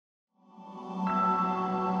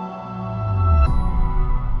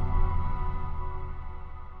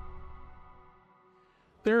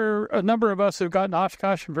There are a number of us who've gotten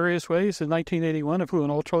Oshkosh in various ways. In 1981, I flew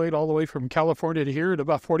an ultralight all the way from California to here at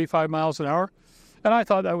about 45 miles an hour, and I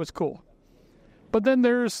thought that was cool. But then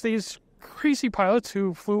there's these crazy pilots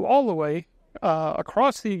who flew all the way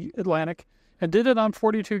across the Atlantic and did it on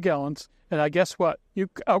 42 gallons, and I guess what? You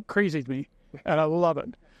out-crazied me, and I love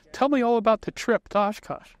it. Tell me all about the trip to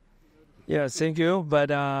Oshkosh. Yeah, thank you. But,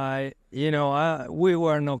 we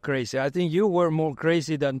were not crazy. I think you were more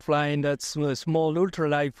crazy than flying that small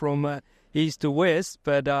ultralight from east to west.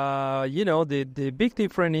 But, the big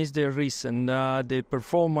difference is the reason, the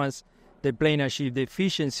performance the plane achieved, the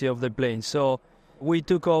efficiency of the plane. So we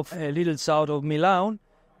took off a little south of Milan.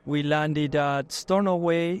 We landed at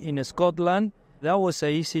Stornoway in Scotland. That was an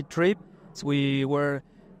easy trip. We were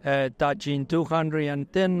touching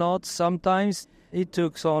 210 knots sometimes. It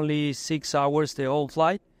took only 6 hours, the whole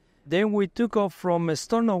flight. Then we took off from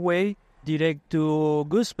Stornoway direct to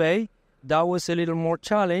Goose Bay. That was a little more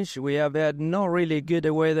challenge. We have had not really good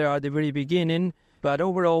weather at the very beginning, but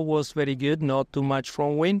overall was very good, not too much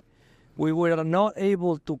from wind. We were not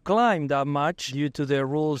able to climb that much due to the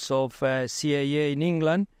rules of CAA in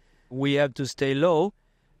England. We have to stay low.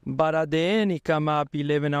 But at the end, it came up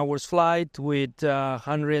 11 hours flight with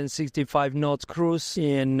 165 knots cruise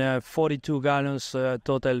in 42 gallons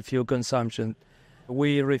total fuel consumption.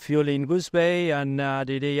 We refueled in Goose Bay, and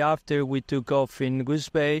the day after, we took off in Goose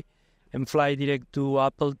Bay and fly direct to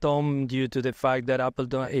Appleton due to the fact that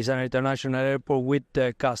Appleton is an international airport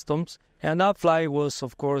with customs. And that flight was,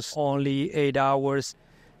 of course, only 8 hours,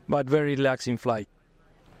 but very relaxing flight.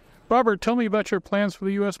 Robert, tell me about your plans for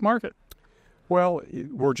the U.S. market. Well,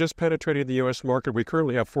 we're just penetrating the U.S. market. We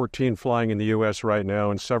currently have 14 flying in the U.S. right now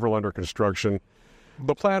and several under construction.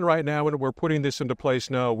 The plan right now, and we're putting this into place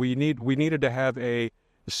now, we needed to have a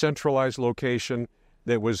centralized location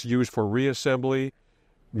that was used for reassembly,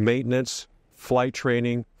 maintenance, flight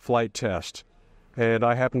training, flight test. And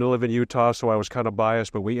I happen to live in Utah, so I was kind of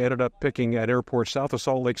biased, but we ended up picking an airport south of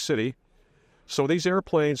Salt Lake City. So these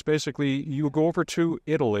airplanes, basically, you go over to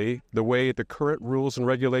Italy, the way the current rules and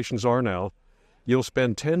regulations are now. You'll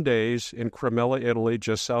spend 10 days in Cremella, Italy,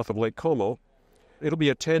 just south of Lake Como. It'll be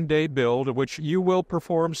a 10-day build, in which you will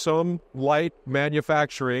perform some light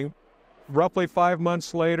manufacturing. Roughly 5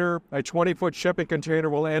 months later, a 20-foot shipping container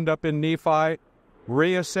will end up in Nephi,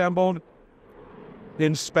 reassembled,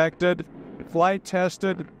 inspected, flight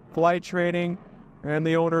tested, flight training, and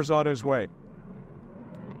the owner's on his way.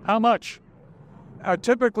 How much? A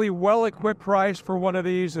typically well-equipped price for one of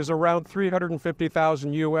these is around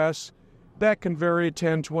 $350,000 US. That can vary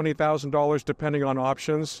 $10,000, $20,000 depending on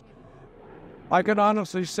options. I can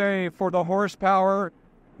honestly say for the horsepower,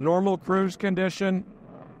 normal cruise condition,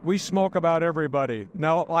 we smoke about everybody.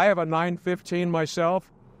 Now, I have a 915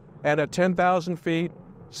 myself, and at 10,000 feet,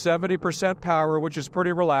 70% power, which is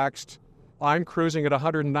pretty relaxed. I'm cruising at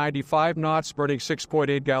 195 knots, burning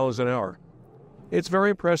 6.8 gallons an hour. It's very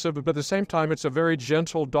impressive, but at the same time, it's a very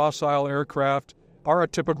gentle, docile aircraft. Our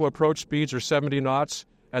typical approach speeds are 70 knots,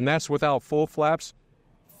 and that's without full flaps.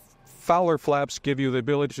 Fowler flaps give you the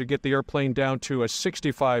ability to get the airplane down to a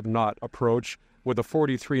 65-knot approach with a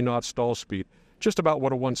 43-knot stall speed, just about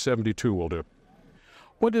what a 172 will do.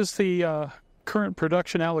 What is the current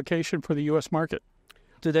production allocation for the U.S. market?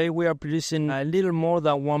 Today we are producing a little more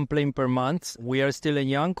than one plane per month. We are still a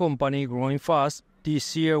young company growing fast.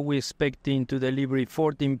 This year we're expecting to deliver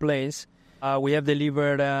 14 planes. We have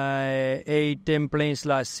delivered 10 planes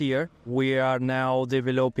last year. We are now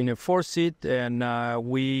developing a 4-seat, and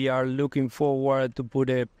we are looking forward to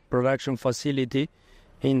put a production facility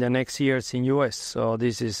in the next years in U.S. So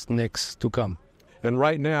this is next to come. And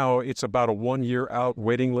right now it's about a 1-year out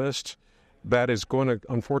waiting list. That is going to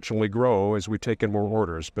unfortunately grow as we take in more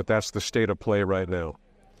orders, but that's the state of play right now.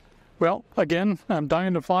 Well, again, I'm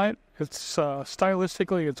dying to fly it. It's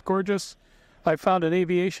stylistically, it's gorgeous. I found in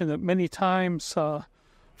aviation that many times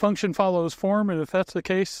function follows form, and if that's the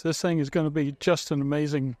case, this thing is going to be just an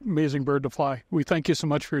amazing, amazing bird to fly. We thank you so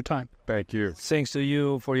much for your time. Thank you. Thanks to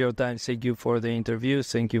you for your time. Thank you for the interview.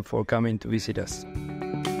 Thank you for coming to visit us.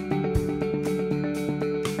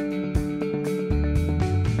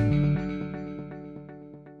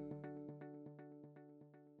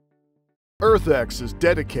 EarthX is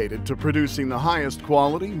dedicated to producing the highest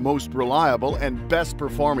quality, most reliable, and best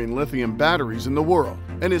performing lithium batteries in the world,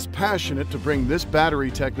 and is passionate to bring this battery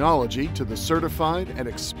technology to the certified and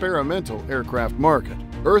experimental aircraft market.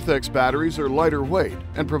 EarthX batteries are lighter weight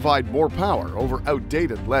and provide more power over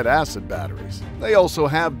outdated lead-acid batteries. They also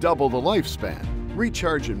have double the lifespan,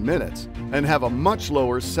 recharge in minutes, and have a much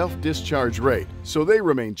lower self-discharge rate, so they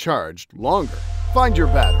remain charged longer. Find your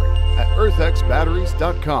battery at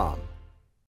earthxbatteries.com.